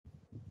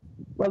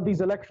Well,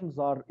 these elections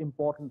are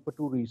important for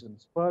two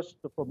reasons. First,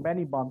 for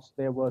many months,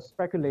 there were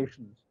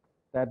speculations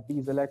that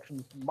these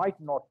elections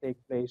might not take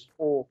place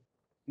or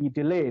be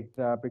delayed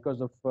because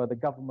of the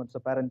government's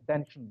apparent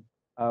tension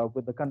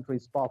with the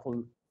country's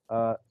powerful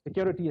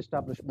security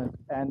establishment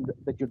and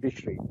the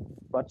judiciary.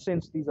 But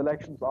since these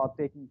elections are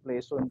taking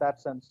place, so in that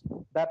sense,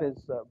 that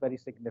is very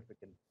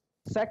significant.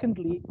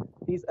 Secondly,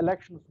 these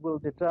elections will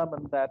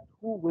determine that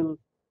who will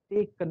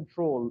take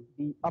control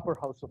the upper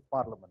house of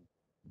parliament.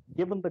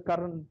 Given the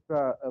current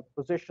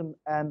position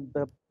and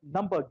the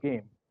number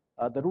game,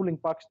 the ruling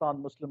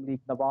Pakistan Muslim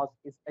League Nawaz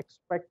is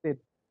expected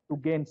to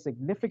gain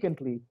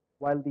significantly,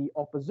 while the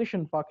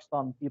opposition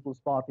Pakistan People's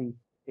Party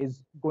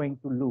is going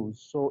to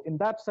lose. So in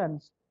that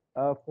sense,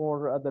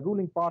 for the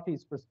ruling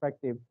party's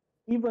perspective,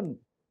 even,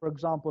 for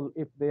example,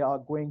 if they are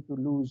going to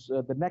lose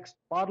the next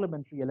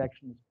parliamentary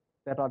elections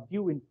that are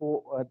due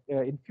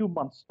in few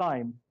months'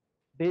 time,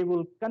 they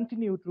will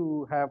continue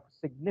to have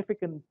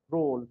significant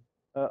role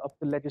of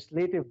the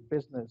legislative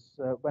business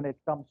when it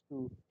comes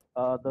to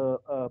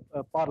the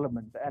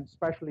parliament, and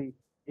especially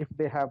if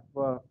they have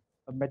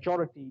a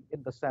majority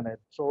in the Senate.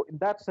 So in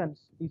that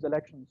sense, these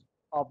elections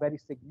are very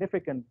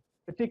significant,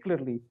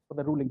 particularly for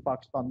the ruling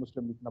Pakistan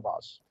Muslim League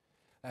Nawaz.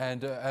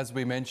 And as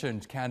we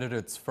mentioned,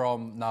 candidates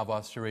from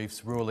Nawaz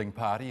Sharif's ruling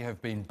party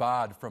have been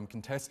barred from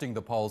contesting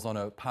the polls on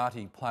a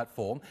party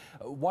platform.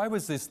 Why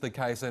was this the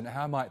case, and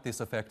how might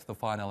this affect the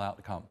final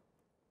outcome?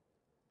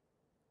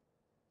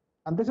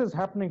 And this is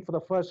happening for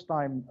the first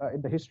time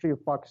in the history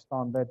of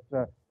Pakistan,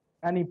 that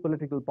any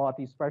political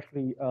party,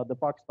 especially the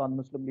Pakistan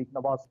Muslim League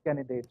Nawaz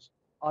candidates,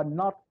 are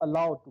not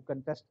allowed to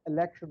contest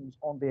elections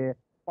on their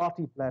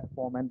party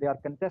platform, and they are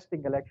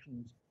contesting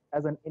elections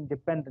as an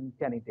independent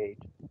candidate.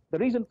 The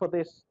reason for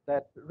this,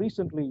 that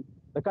recently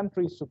the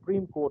country's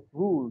Supreme Court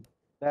ruled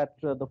that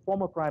the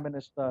former Prime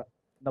Minister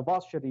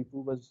Nawaz Sharif,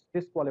 who was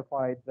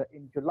disqualified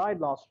in July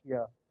last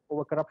year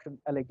over corruption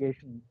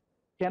allegations,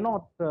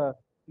 cannot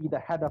be the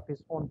head of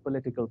his own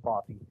political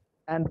party.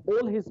 And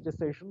all his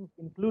decisions,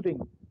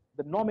 including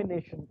the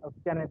nomination of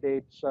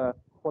candidates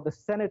for the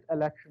Senate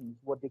elections,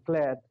 were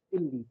declared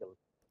illegal.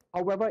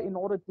 However, in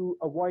order to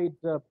avoid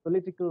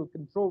political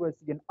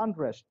controversy and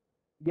unrest,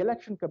 the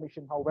Election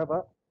Commission,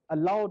 however,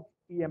 allowed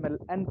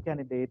PML-N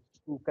candidates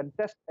to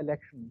contest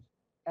elections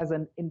as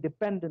an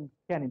independent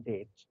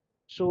candidate.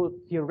 So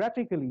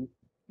theoretically,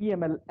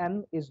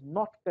 PML-N is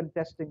not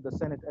contesting the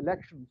Senate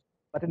elections,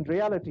 but in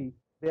reality,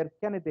 their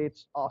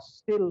candidates are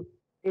still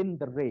in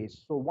the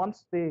race. So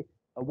once they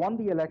won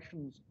the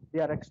elections, they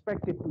are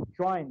expected to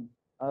join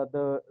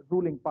the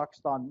ruling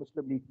Pakistan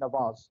Muslim League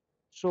Nawaz.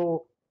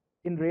 So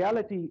in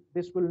reality,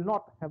 this will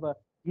not have a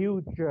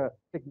huge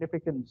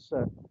significance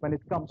when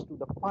it comes to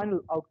the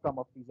final outcome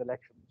of these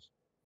elections.